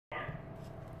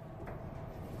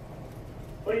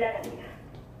올라갑니다.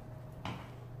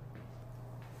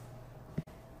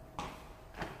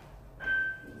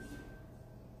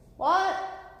 What?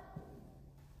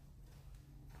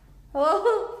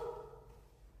 Hello?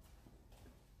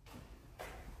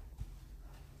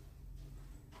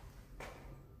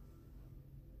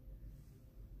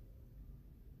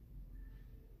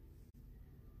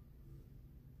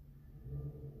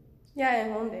 Yeah,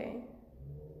 in one day.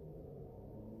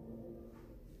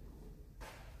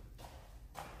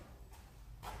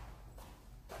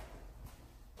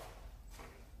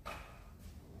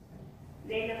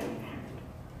 내려갑니다.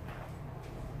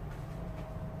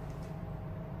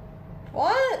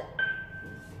 What?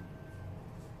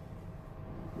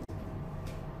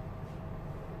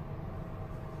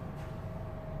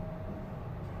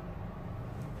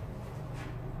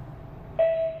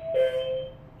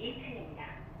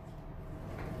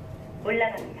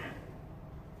 올라갑니다.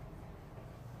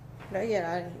 Did I get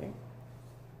out of here?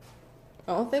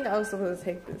 I don't think I was supposed to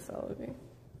take this elevator.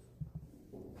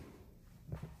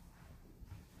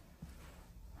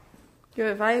 Yo,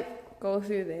 if I go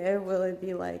through there, will it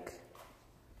be like,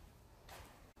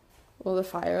 will the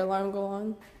fire alarm go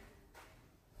on?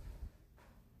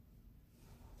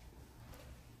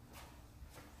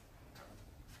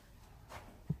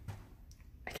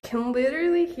 I can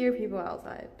literally hear people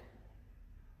outside.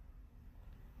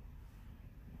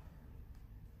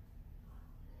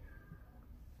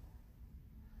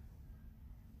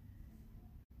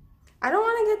 I don't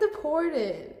want to get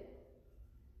deported.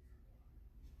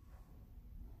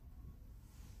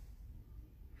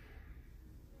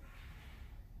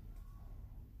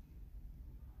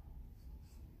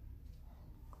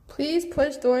 Please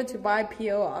push door to buy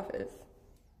PO office.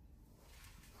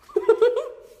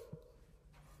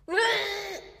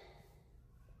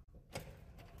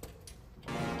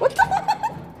 What the?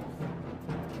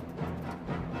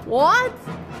 What?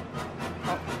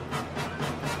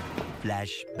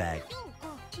 Flashback.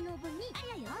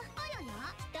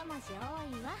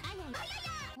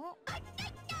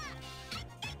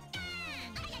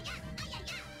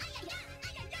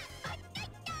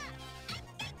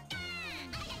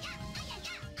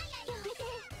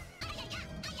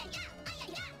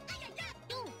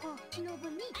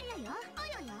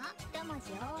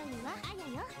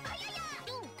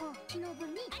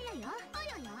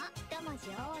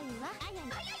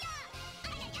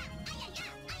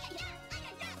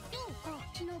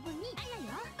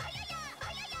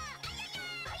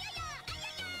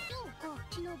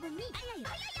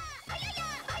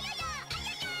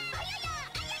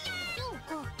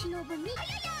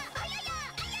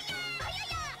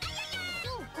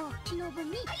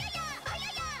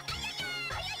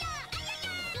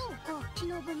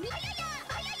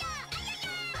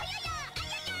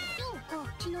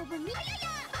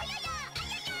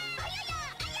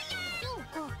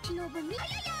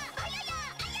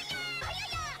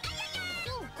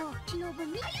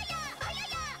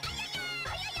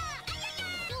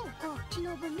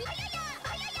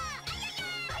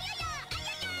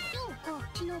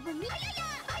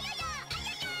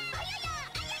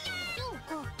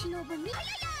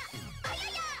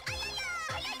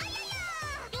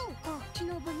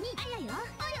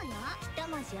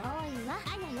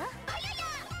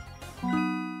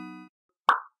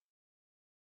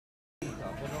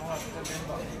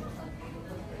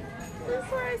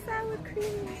 That's where I sat with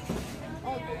cream.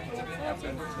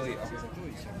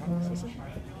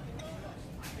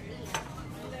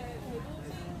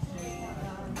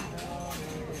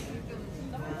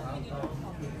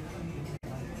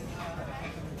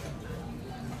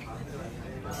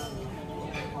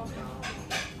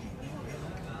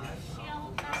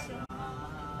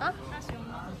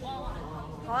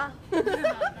 Huh? What? She's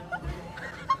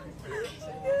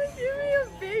gonna give me a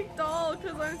big doll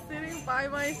because I'm sitting by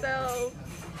myself.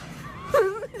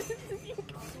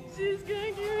 She's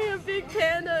gonna give me a big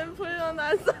panda and put it on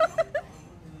that side.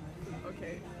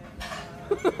 Okay.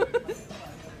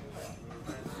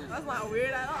 That's not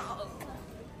weird at all.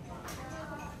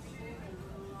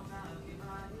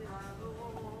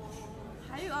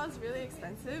 SEOUL is really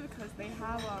expensive because they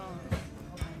have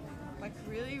like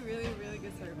really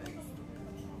good service.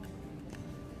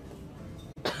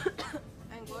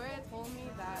 And Gloria told me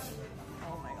that,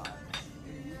 oh my god,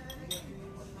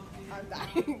 I'm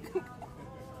dying.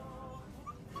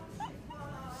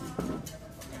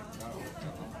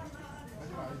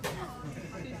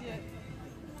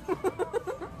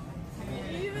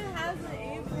 He even has an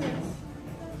apron.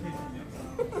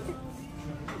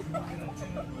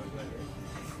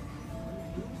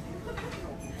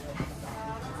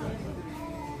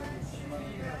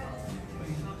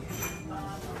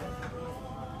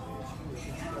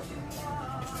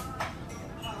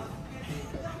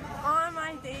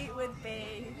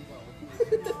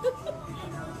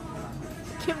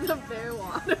 Give the bear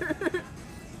water.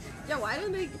 Yeah, why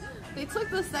didn't they took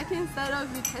the second set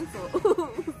of utensils.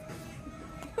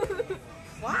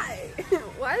 Why?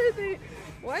 Why would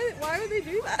they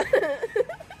do that?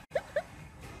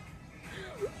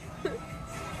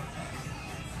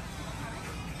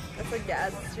 That's a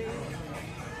gas stream.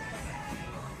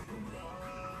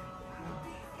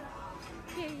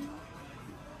 Yay.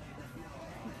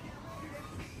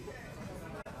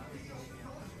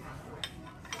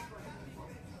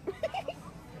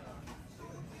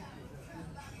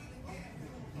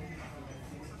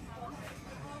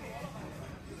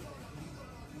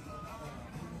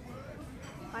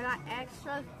 I got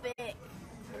extra thick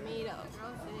tomato.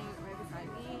 Girl sitting right beside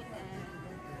me, and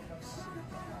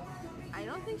I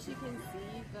don't think she can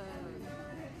see the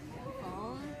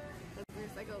phone, but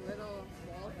there's like a little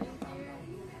wall thing here.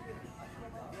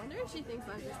 I wonder if she thinks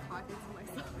I'm just talking to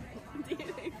myself.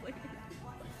 DNA flavor.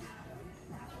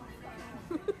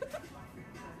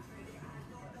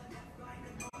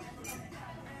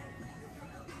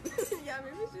 Yeah,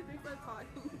 maybe she thinks I'm talking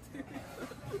to myself.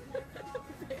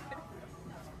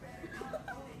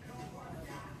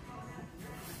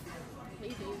 Hey,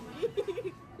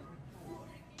 baby.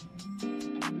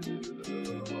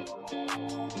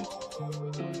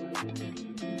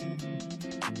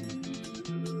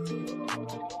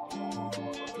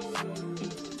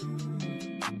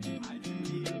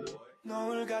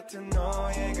 노을 같은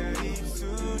너의 그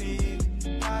입술이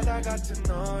바다 같은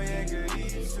너의 그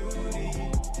입술이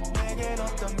내겐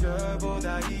어떤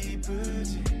별보다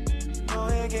이쁘지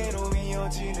너에게로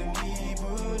이어지는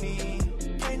기분이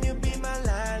Can you be my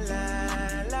la la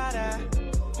la la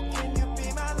Can you be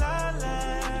my la la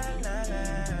la la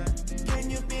Can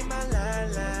you be my la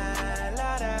la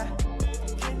la la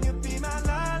Can you be my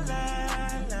la la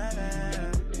la la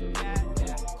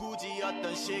굳이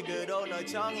어떤 식으로 널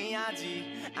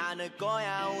정의하지 않을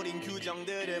거야 우린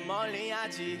규정들을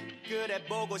멀리하지 그래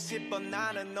보고 싶어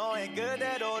나는 너의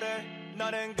그대로를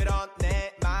너는 그런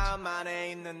내 마음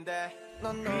안에 있는데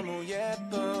넌 너무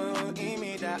예뻐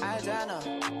이미 다 알잖아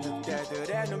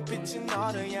늑대들의 눈빛이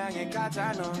너를 향해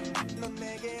가잖아 넌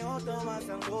내게 어떤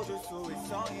환상도 줄 수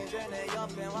있어 이제 내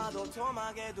옆에 와도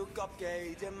토막에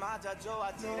두껍게 이제 맞아줘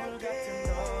아찔하게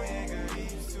같은 너의 그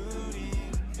입술이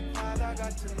바다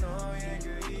같은 너의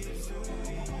그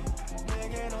입술이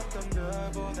내겐 어떤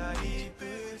별보다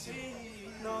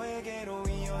이쁘지 너에게로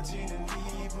이어지는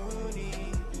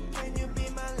기분이 Can you be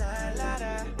my la la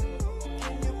la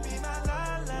Can you be my la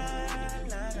la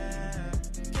la la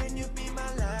Can you be my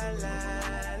la la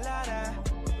la la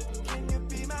Can you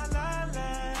be my la la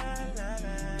la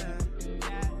la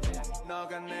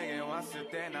너가 내게 왔을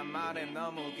때 난 말해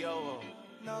너무 귀여워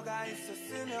너가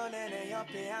있었으면 내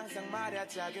옆에 항상 말야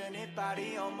작은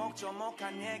이빨이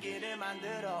오목조목한 얘기를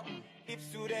만들어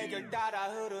입술에 결 따라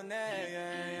흐르네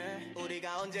yeah.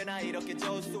 우리가 언제나 이렇게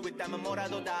좋을 수 있다면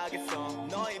뭐라도 다 하겠어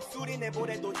너 입술이 내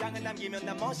볼에 도장을 남기면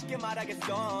난 멋있게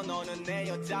말하겠어 너는 내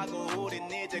여자고 우린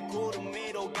이제 구름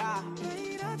위로 가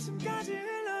내일 아침까지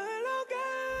흘러가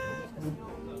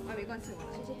Are we going to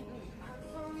watch it?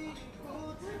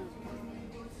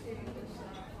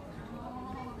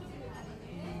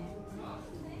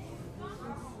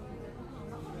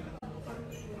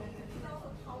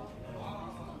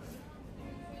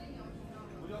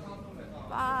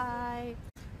 Bye.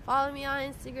 Follow me on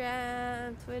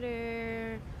Instagram,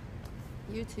 Twitter,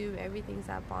 YouTube. Everything's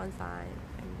at Bawnsai.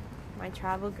 And my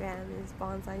travelgram is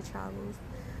Bawnsai Travels.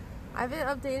 I've been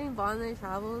updating Bawnsai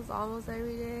Travels almost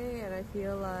every day, and I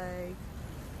feel like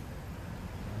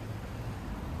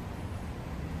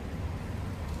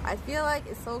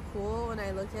it's so cool when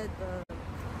I look at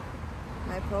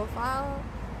my profile,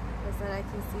 because then I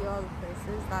can see all the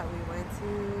places that we went to,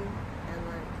 and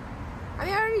I mean, I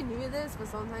already knew this, but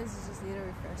sometimes you just need a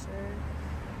refresher.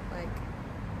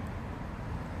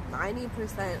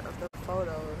 90% of the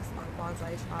photos on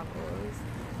Bawnsai Travels,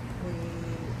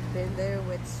 we've been there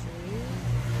with stream.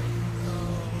 So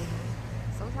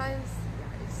sometimes,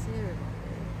 yeah, you just need to remember.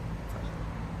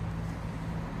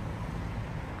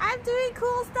 I'm doing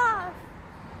cool stuff!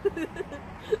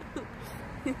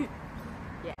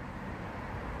 Yeah.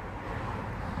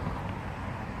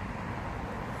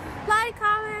 Like,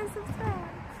 comment, subscribe.